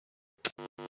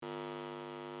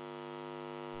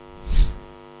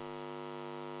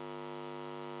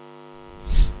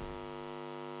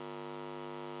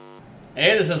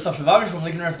Hey, this is Safravish from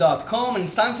LickNRiff.com, and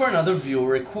it's time for another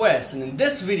viewer request. And in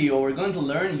this video, we're going to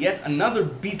learn yet another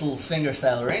Beatles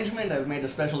fingerstyle arrangement I've made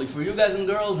especially for you guys and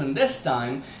girls. And this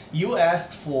time, you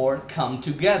asked for "Come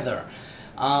Together."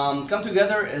 "Come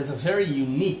Together" is a very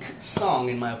unique song,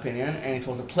 in my opinion, and it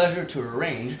was a pleasure to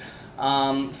arrange.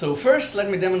 So first, let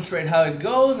me demonstrate how it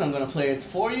goes. I'm going to play it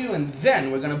for you, and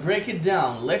then we're going to break it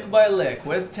down lick by lick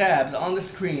with tabs on the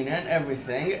screen and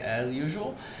everything, as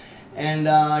usual. And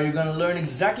you're going to learn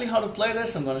exactly how to play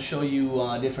this. I'm going to show you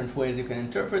different ways you can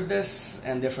interpret this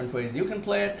and different ways you can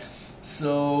play it.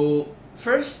 So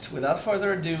first, without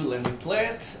further ado, let me play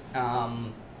it,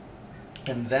 and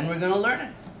then we're going to learn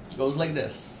it. It goes like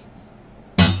this.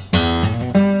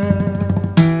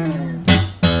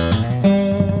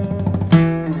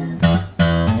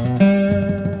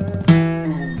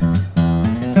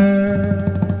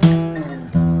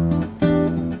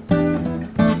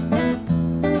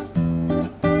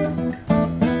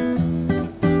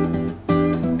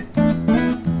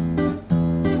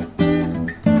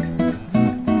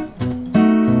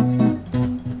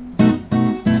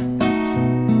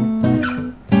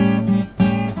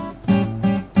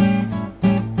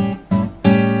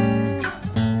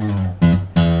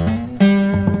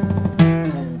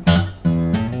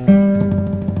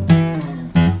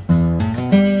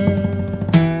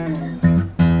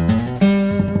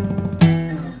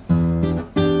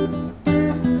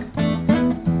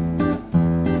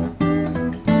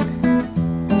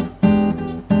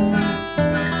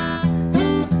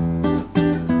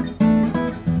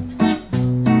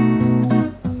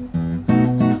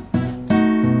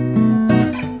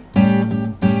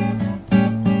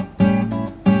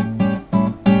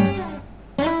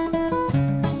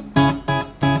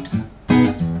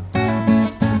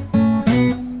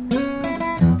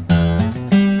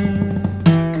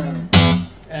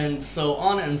 And so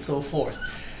on and so forth.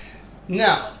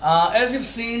 Now, as you've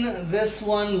seen, this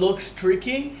one looks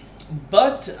tricky,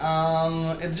 but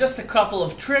it's just a couple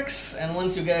of tricks, and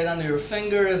once you get it under your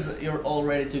fingers, you're all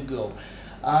ready to go.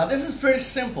 This is pretty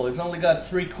simple. It's only got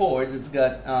 3 chords. It's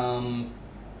got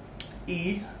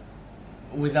E,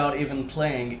 without even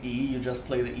playing E, you just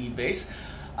play the E bass.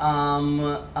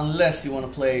 Unless you want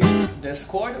to play this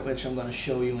chord, which I'm going to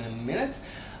show you in a minute.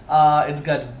 It's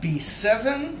got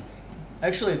B7.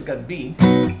 Actually, it's got B,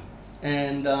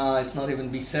 and it's not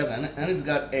even B7, and it's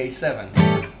got A7.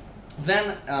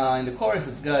 Then, in the chorus,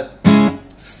 it's got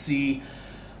C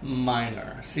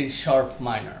minor, C sharp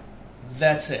minor.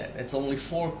 That's it. It's only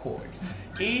 4 chords.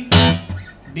 E,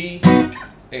 B,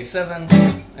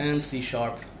 A7, and C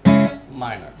sharp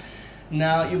minor.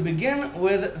 Now, you begin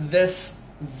with this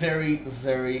very,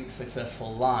 very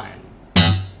successful line.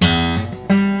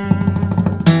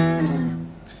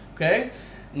 Okay?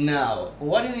 Now,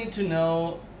 what you need to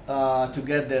know to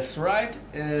get this right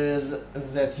is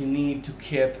that you need to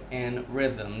keep in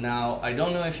rhythm. Now, I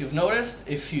don't know if you've noticed.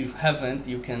 If you haven't,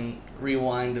 you can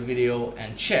rewind the video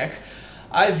and check.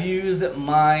 I've used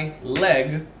my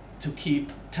leg to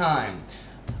keep time.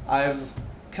 I've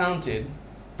counted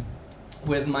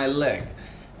with my leg,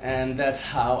 and that's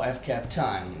how I've kept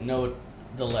time. Note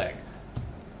the leg.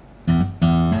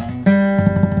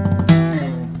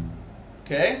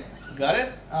 Okay? Got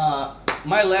it?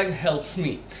 My leg helps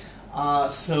me.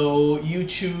 So you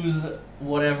choose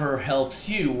whatever helps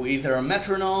you, either a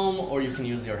metronome or you can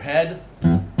use your head.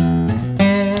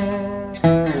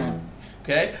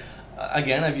 Okay?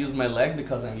 Again, I've used my leg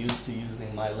because I'm used to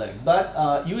using my leg.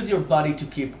 But use your body to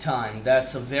keep time.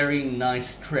 That's a very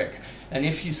nice trick. And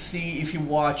if you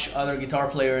watch other guitar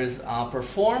players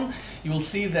perform, you will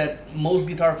see that most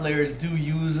guitar players do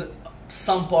use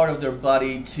some part of their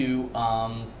body to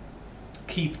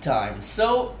keep time.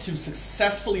 So to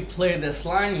successfully play this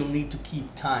line, you'll need to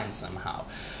keep time somehow.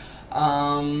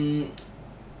 And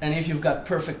if you've got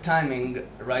perfect timing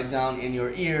right down in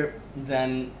your ear,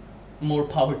 then more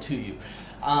power to you.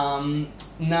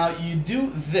 Now you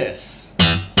do this.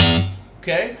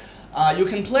 Okay? You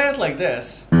can play it like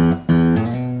this.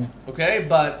 Okay?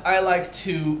 But I like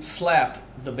to slap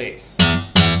the bass.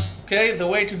 Okay? The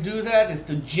way to do that is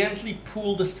to gently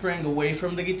pull the string away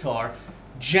from the guitar.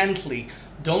 Gently.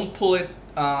 Don't pull it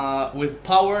with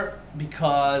power,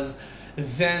 because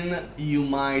then you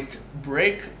might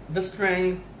break the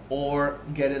string or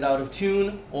get it out of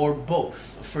tune, or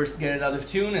both. First get it out of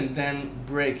tune and then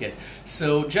break it.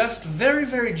 So just very,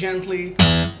 very gently,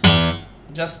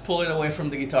 just pull it away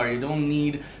from the guitar. You don't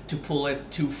need to pull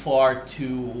it too far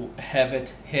to have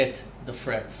it hit the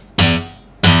frets.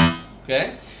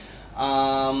 Okay?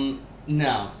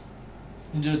 Now,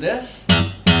 do this.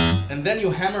 And then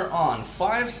you hammer on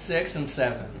 5, 6, and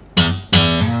 7.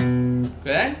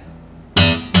 Okay?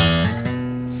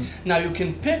 Now you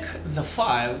can pick the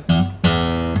 5,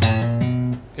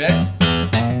 okay?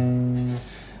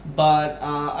 But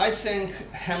I think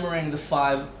hammering the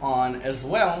 5 on as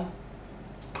well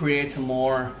creates a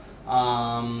more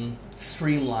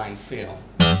streamlined feel.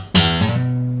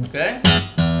 Okay?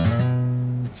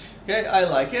 Okay, I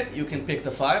like it. You can pick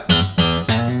the 5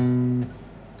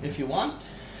 if you want.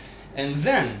 And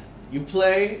then you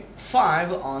play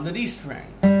 5 on the D string.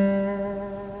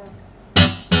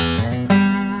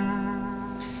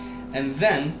 And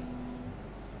then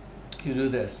you do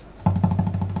this.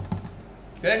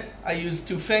 Okay? I use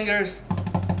 2 fingers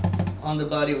on the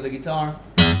body of the guitar.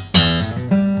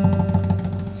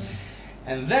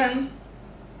 And then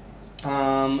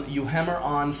you hammer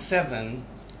on 7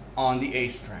 on the A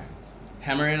string.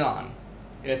 Hammer it on.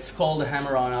 It's called a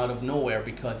hammer on out of nowhere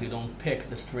because you don't pick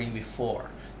the string before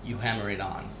you hammer it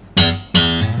on.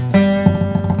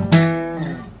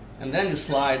 And then you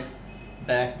slide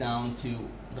back down to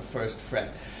the 1st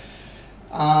fret.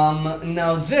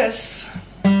 Now this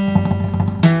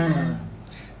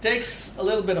takes a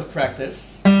little bit of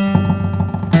practice,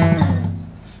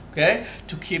 okay,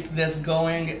 to keep this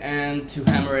going and to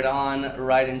hammer it on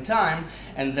right in time,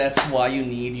 and that's why you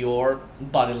need your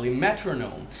bodily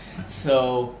metronome.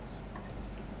 So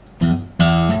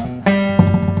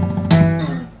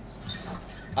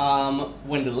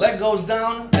when the leg goes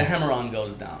down, the hammer-on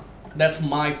goes down. That's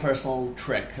my personal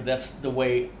trick. That's the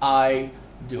way I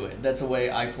do it. That's the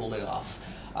way I pulled it off.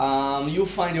 You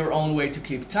find your own way to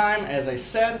keep time, as I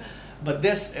said, but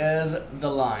this is the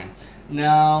line.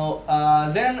 Now,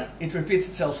 then it repeats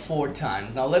itself 4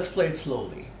 times. Now let's play it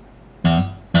slowly.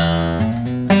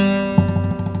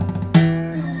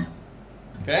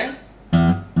 Okay?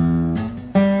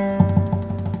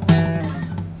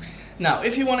 Now,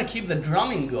 if you want to keep the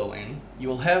drumming going, you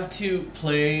will have to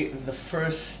play the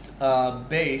first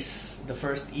bass, the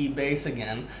first E bass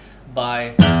again,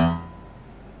 by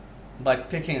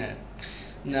picking it.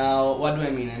 Now, what do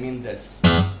I mean? I mean this.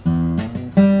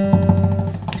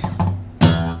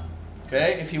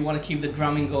 Okay, if you want to keep the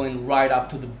drumming going right up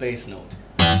to the bass note.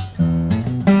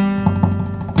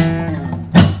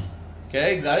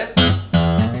 Okay, got it?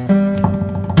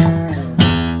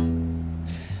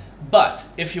 But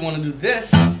if you want to do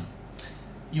this,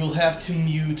 you'll have to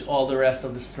mute all the rest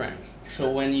of the strings. So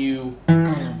when you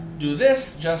do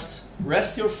this, just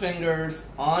rest your fingers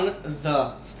on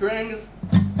the strings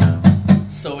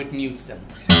so it mutes them.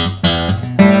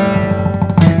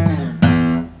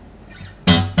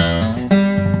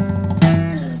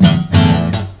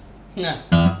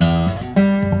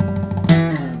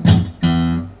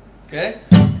 Okay?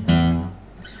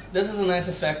 This is a nice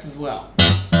effect as well.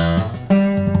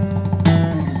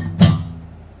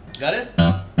 Got it?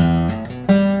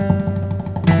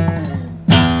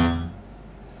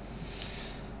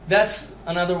 That's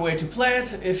another way to play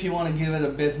it if you want to give it a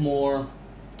bit more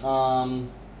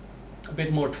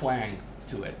twang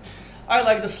to it. I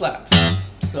like the slap,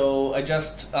 so I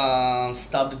just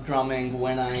stop the drumming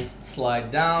when I slide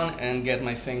down and get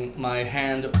my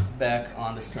hand back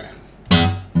on the strings.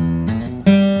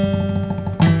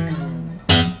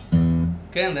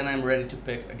 Okay, and then I'm ready to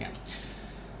pick again.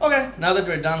 Okay, now that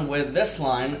we're done with this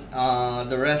line,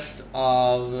 the rest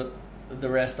of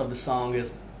the song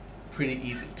is pretty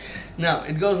easy. Now,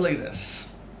 it goes like this.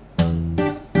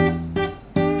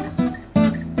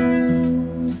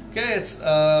 Okay, it's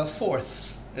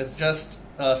fourths. It's just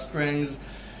strings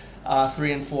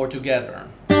 3 and 4 together.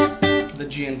 The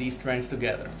G and D strings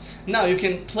together. Now, you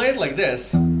can play it like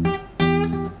this.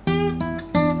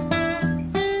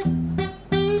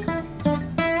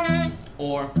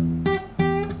 Or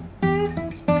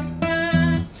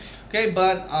okay,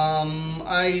 but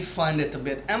I find it a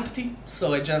bit empty,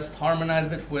 so I just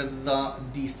harmonized it with the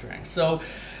D string. So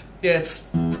it's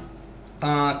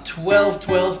 12, 12,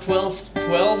 12,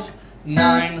 12,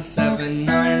 9, 7,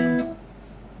 9.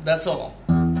 That's all.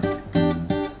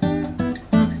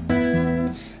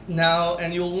 Now,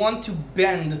 and you'll want to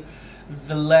bend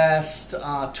the last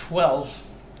 12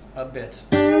 a bit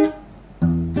to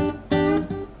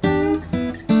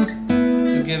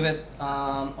give it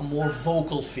a more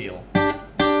vocal feel.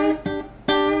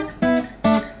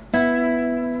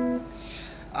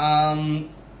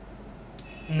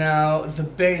 Now the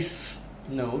bass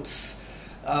notes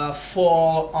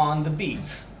fall on the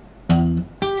beat.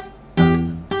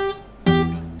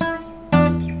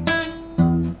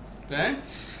 Okay?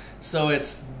 So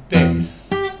it's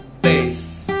bass,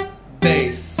 bass,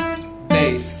 bass,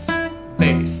 bass,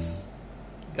 bass.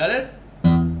 Got it?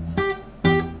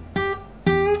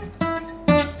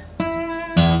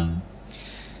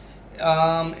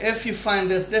 if you find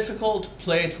this difficult,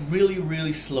 play it really,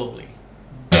 really slowly.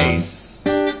 Bass,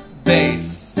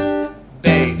 bass,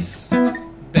 bass,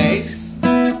 bass,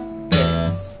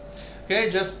 bass. Okay,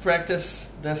 just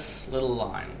practice this little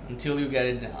line until you get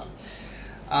it down.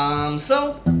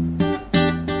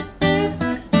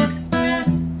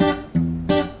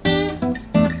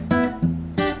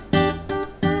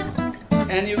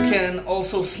 And you can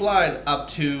also slide up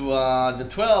to the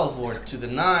 12 or to the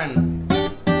 9.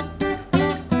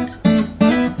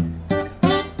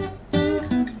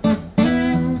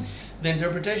 The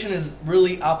interpretation is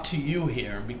really up to you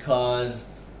here, because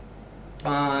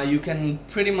you can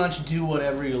pretty much do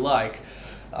whatever you like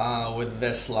with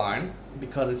this line,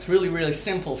 because it's really, really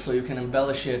simple, so you can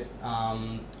embellish it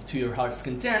to your heart's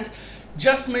content.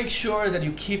 Just make sure that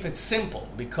you keep it simple,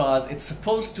 because it's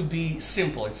supposed to be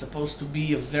simple. It's supposed to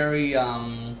be a very,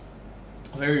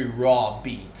 very raw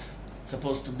beat. It's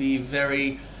supposed to be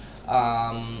very,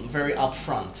 very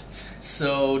upfront.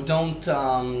 So don't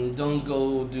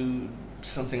go do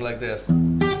something like this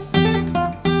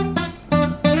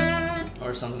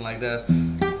or something like this.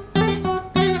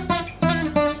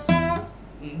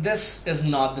 This is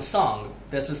not the song.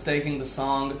 This is taking the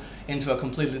song into a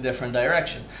completely different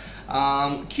direction.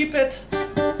 Keep it,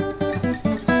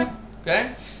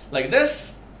 okay, like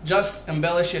this. Just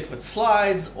embellish it with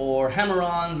slides or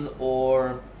hammer-ons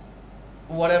or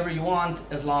whatever you want,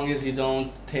 as long as you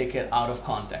don't take it out of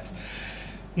context.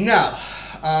 Now,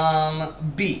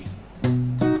 B.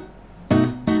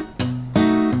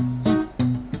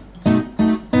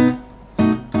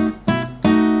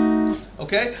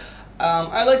 Okay,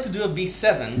 I like to do a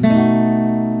B7.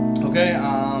 Okay,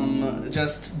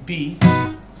 just B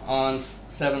on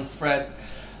 7th fret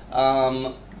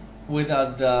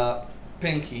without the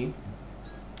pinky,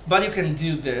 but you can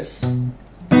do this and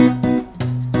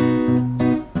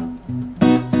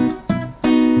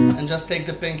just take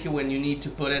the pinky when you need to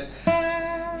put it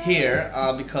here,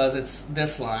 because it's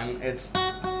this line. It's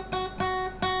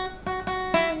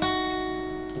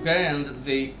okay, and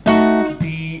the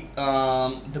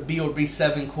B or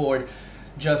B7 chord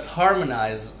just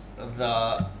harmonize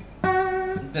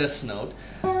this note.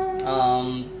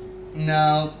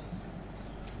 Now,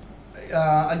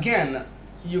 again,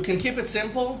 you can keep it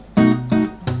simple.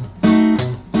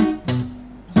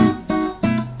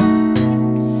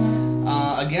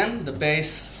 Again, the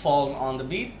bass falls on the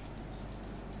beat.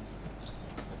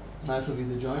 Nice of you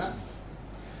to join us.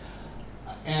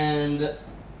 And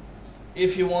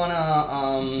if you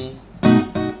wanna,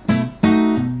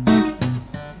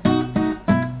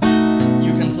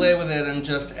 play with it and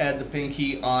just add the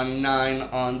pinky on 9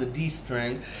 on the D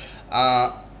string,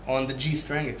 on the G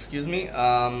string, excuse me,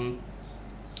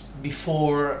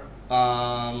 before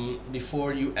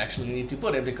you actually need to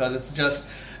put it, because it's just,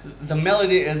 the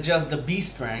melody is just the B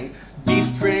string, B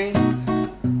string,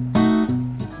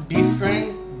 B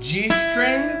string, G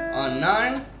string on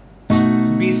 9,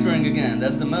 B string again.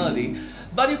 That's the melody,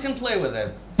 but you can play with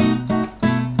it.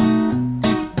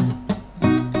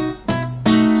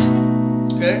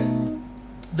 Okay,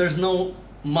 there's no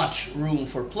much room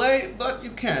for play, but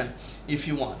you can if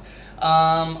you want.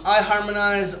 I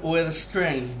harmonize with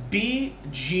strings B,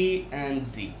 G,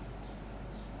 and D.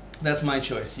 That's my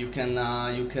choice. You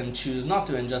can choose not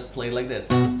to and just play like this.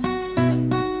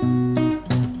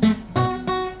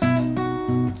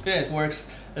 Okay, it works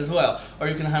as well. Or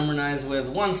you can harmonize with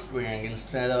 1 string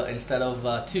instead of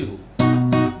 2.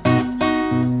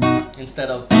 Instead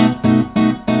of,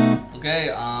 okay,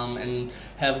 and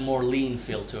have more lean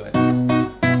feel to it.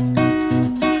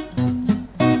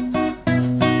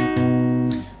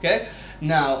 Okay,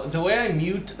 now the way I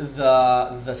mute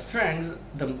the strings,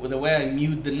 the way I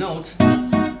mute the notes,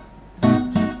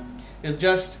 is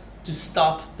just to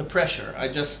stop the pressure. I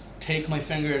just take my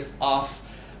fingers off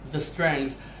the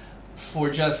strings for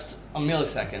just a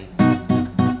millisecond.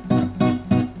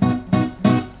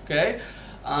 Okay,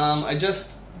 I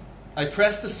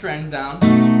press the strings down,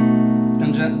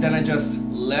 and then I just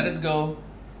let it go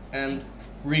and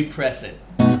repress it.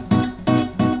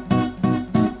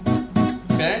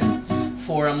 Okay,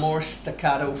 for a more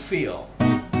staccato feel.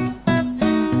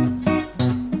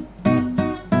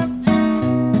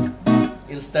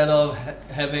 Instead of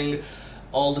having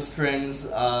all the strings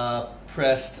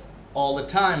pressed all the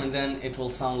time, and then it will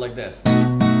sound like this.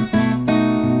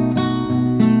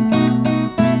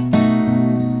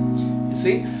 You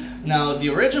see? Now the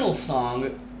original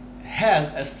song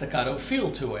has a staccato feel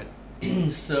to it,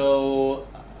 so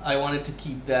I wanted to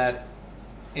keep that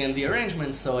in the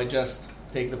arrangement, so I just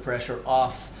take the pressure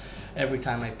off every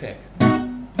time I pick.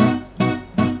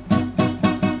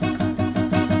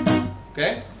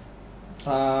 Okay?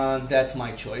 That's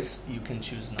my choice. You can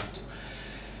choose not to.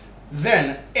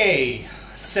 Then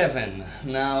A7.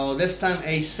 Now this time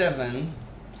A7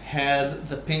 has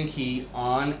the pinky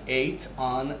on 8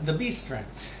 on the B string.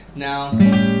 Now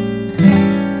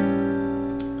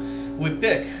we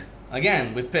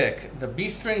pick the B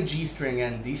string, G string,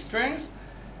 and D strings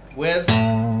with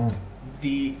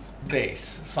the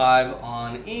bass 5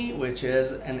 on E, which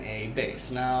is an A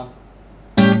bass. Now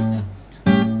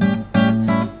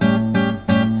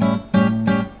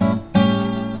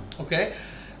okay,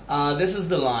 this is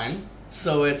the line,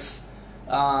 so it's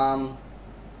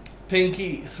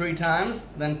pinky 3 times,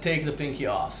 then take the pinky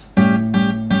off,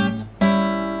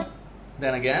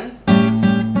 then again,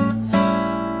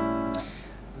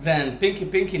 then pinky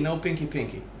pinky, no pinky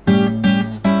pinky.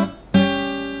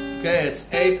 Okay, it's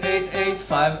 8 8 8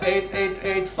 5 8 8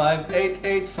 8 5 8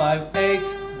 8 5 8.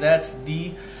 That's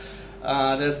the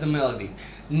melody.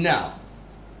 Now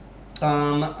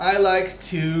I like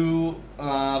to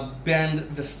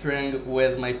bend the string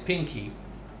with my pinky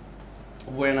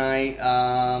when I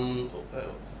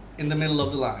in the middle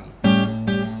of the line.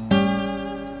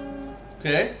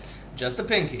 Okay, just the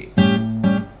pinky.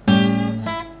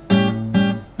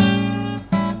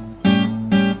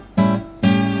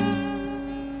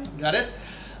 Got it?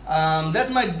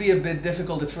 That might be a bit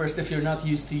difficult at first if you're not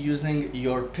used to using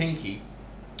your pinky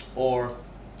or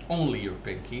only your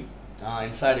pinky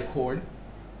inside a chord,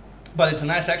 but it's a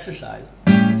nice exercise.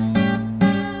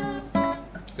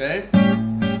 Okay?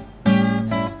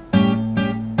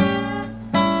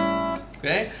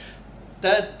 Okay?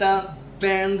 Da-da,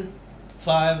 bend,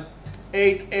 5,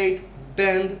 8, 8,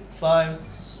 bend, 5.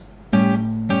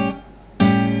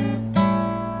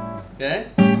 Okay?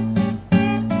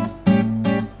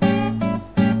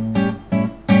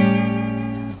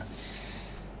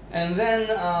 And then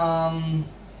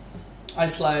I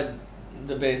slide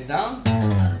the bass down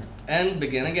and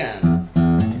begin again.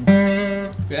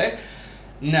 Okay?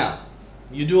 Now,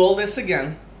 you do all this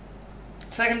again.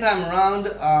 Second time around,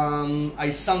 I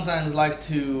sometimes like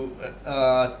to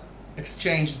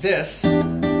exchange this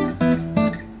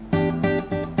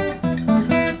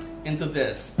into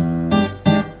this.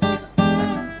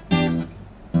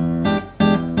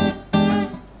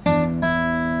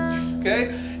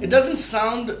 Okay? It doesn't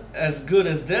sound as good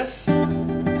as this,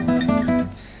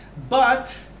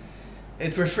 but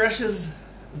it refreshes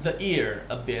the ear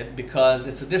a bit because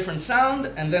it's a different sound,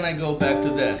 and then I go back to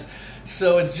this.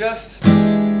 So it's just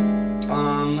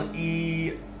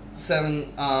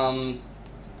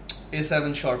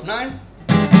E7 sharp 9,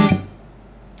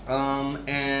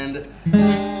 and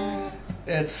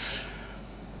it's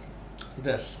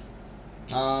this.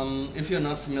 If you're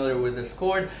not familiar with this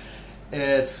chord,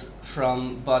 it's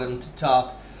from bottom to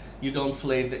top. You don't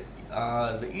play the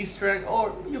E string,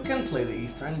 or you can play the E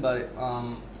string, but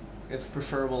it's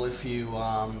preferable if you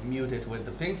mute it with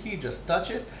the pinky, just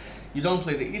touch it. You don't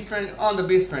play the E string. On the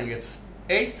B string it's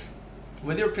 8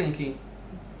 with your pinky,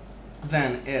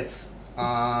 then it's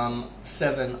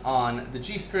 7 on the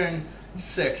G string,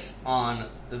 6 on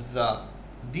the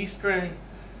D string,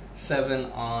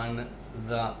 7 on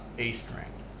the A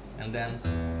string, and then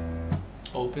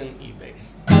open E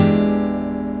bass.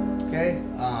 Okay,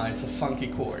 it's a funky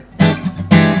chord.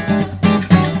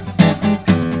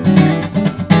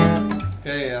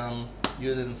 Okay,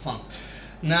 use it in funk.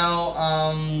 Now,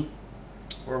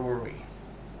 where were we?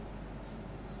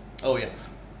 Oh yeah,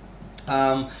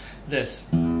 this.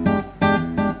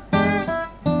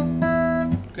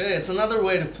 Okay, it's another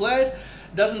way to play it.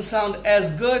 Doesn't sound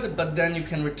as good, but then you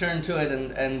can return to it,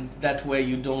 and that way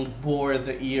you don't bore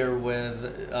the ear with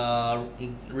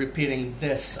repeating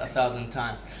this 1,000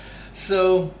 times.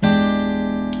 So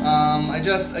I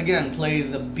just again play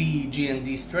the B, G, and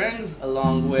D strings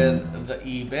along with the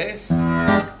E bass,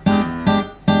 and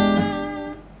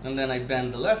then I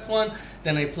bend the last one.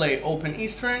 Then I play open E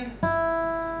string,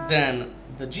 then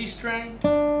the G string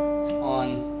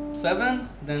on 7,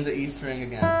 then the E string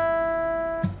again.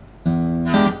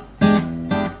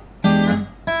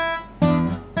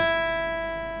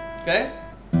 Okay?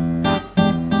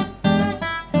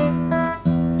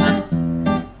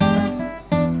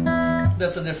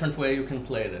 That's a different way you can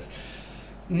play this.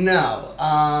 Now,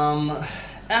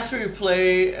 after you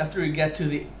get to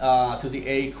the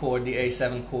A chord, the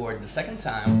A7 chord, the second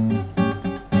time,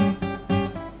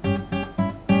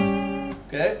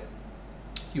 okay,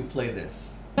 you play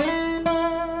this.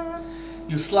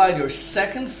 You slide your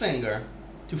second finger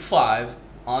to 5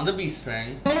 on the B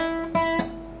string.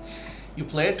 You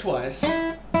play it twice,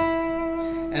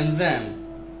 and then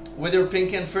with your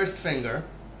pinky and first finger,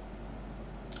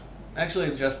 Actually,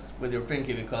 it's just with your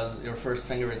pinky because your first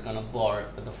finger is gonna bar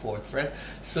at the 4th fret.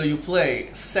 So you play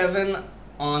 7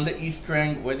 on the E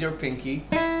string with your pinky,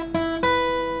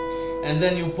 and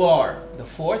then you bar the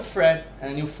 4th fret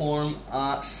and you form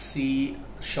a C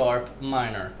sharp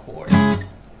minor chord.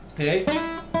 Okay?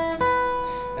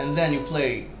 And then you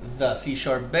play the C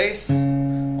sharp bass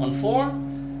on 4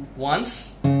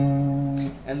 once,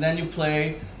 and then you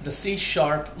play the C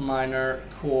sharp minor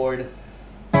chord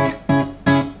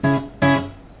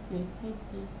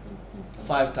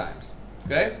 5 times.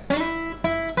 Okay?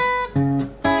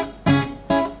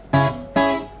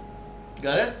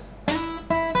 Got it?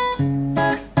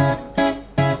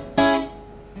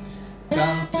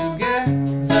 Come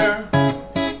together.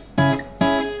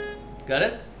 Got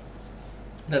it?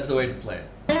 That's the way to play it.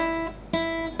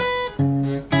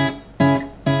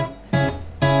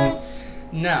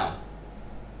 Now,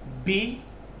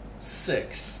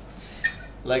 B6,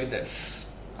 like this.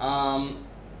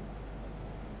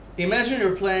 Imagine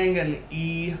you're playing an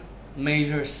E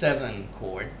major 7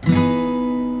 chord.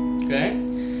 Okay?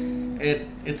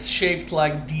 It's shaped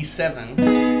like D7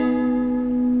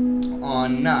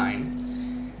 on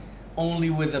 9, only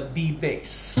with a B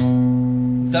bass,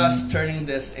 thus turning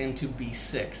this into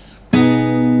B6.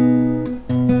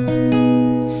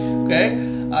 Okay?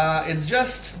 It's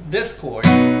just this chord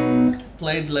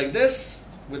played like this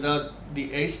without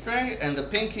the A string, and the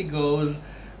pinky goes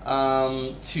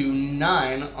to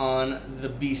 9 on the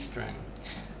B string.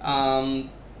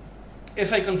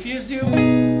 If I confused you,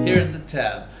 here's the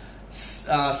tab.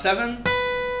 7,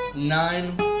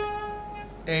 9,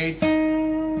 8,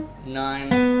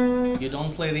 9. You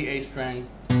don't play the A string.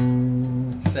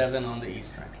 7 on the E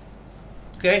string.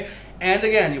 Okay? And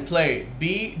again, you play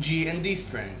B, G, and D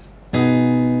strings.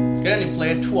 Okay? And you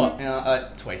play it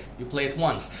twice. You play it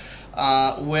once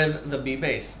with the B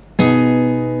bass.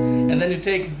 And then you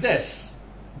take this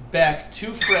back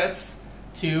 2 frets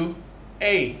to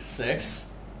A6.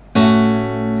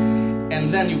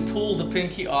 And then you pull the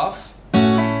pinky off.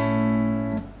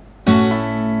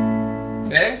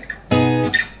 Okay?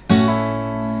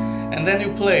 And then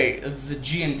you play the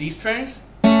G and D strings.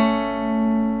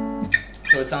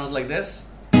 So it sounds like this.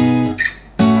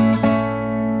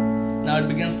 Now it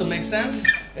begins to make sense.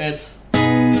 It's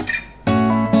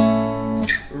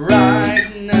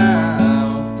right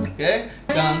now. Okay?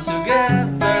 Come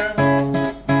together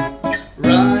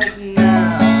right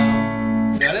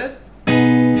now. Got it?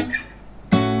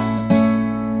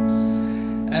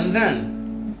 And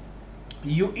then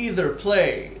you either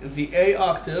play the A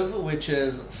octave, which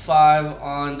is 5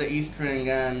 on the E string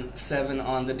and 7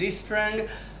 on the D string,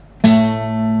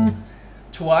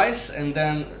 twice, and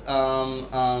then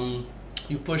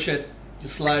you push it, you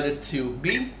slide it to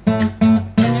B,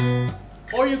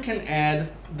 or you can add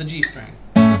the G string.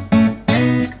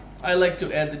 I like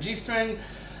to add the G string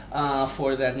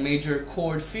for that major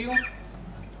chord feel.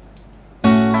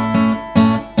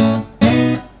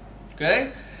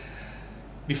 Okay?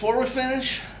 Before we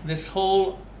finish this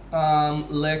whole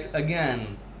lick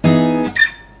again.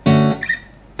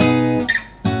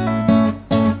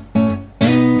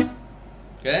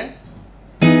 Okay?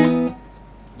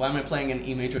 Why am I playing an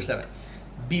E major 7?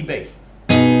 B bass.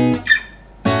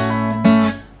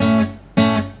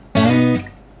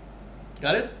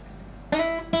 Got it?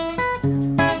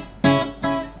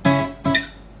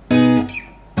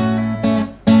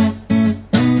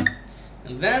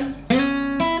 And then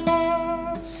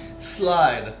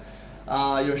slide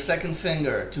your second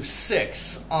finger to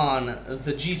 6 on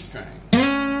the G string.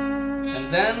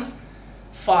 And then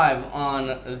 5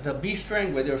 on the B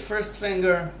string with your first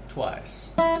finger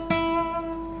twice.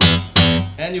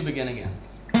 And you begin again.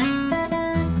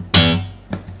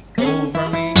 Over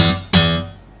me.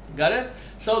 Got it?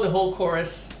 So the whole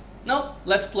chorus. No,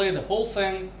 let's play the whole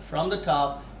thing from the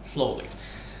top slowly.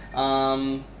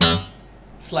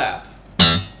 Slap.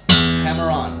 Hammer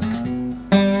on.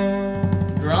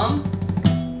 Drum.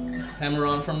 Hammer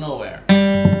on from nowhere.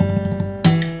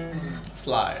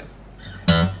 Slide.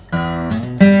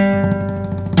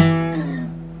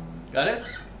 Got it?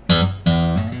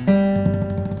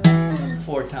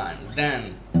 4 times.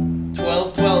 Then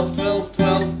 12, 12, 12,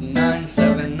 12, 9,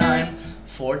 7, 9,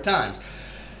 4 times.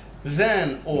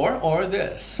 Then, or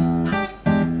this.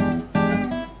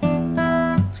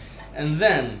 And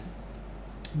then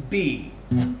B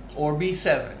or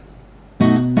B7.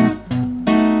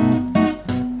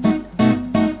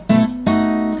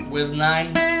 With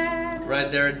 9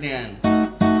 right there at the end.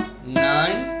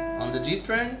 9 on the G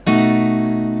string.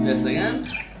 This again.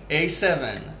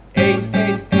 A7. 8,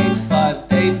 8, 8, 5,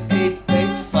 8, 8,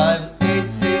 8, 5, 8,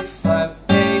 8, 5,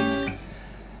 8.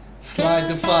 slide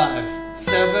to 5,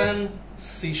 7,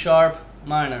 C sharp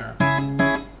minor,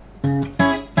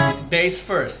 bass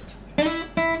first,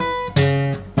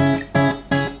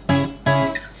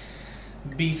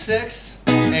 B6,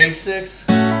 A6,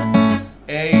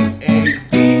 A,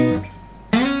 B,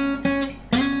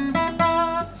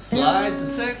 slide to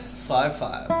 6, 5,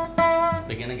 5,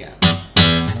 begin again,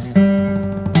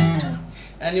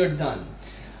 and you're done.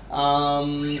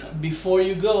 Before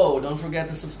you go, don't forget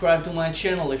to subscribe to my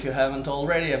channel if you haven't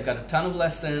already. I've got a ton of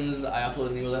lessons. I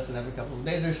upload a new lesson every couple of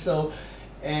days or so,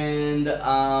 and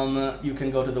you can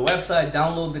go to the website,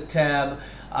 download the tab,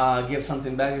 give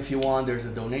something back if you want. There's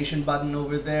a donation button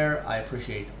over there. I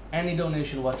appreciate any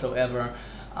donation whatsoever,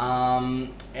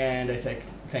 and I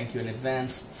thank you in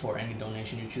advance for any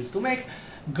donation you choose to make.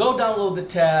 Go download the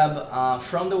tab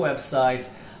from the website.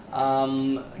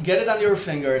 Get it on your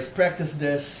fingers, practice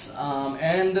this,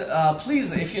 and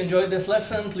please, if you enjoyed this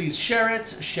lesson, please share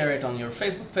it on your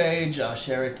Facebook page,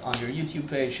 share it on your YouTube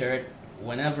page, share it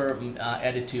whenever,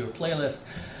 add it to your playlist.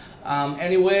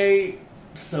 Anyway,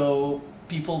 so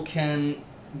people can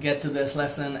get to this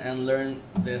lesson and learn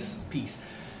this piece.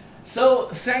 So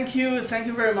thank you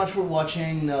very much for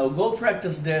watching. Now go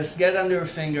practice this, get it under your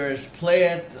fingers, play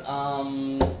it,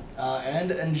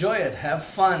 and enjoy it, have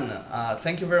fun.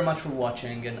 Thank you very much for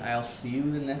watching, and I'll see you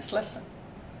in the next lesson.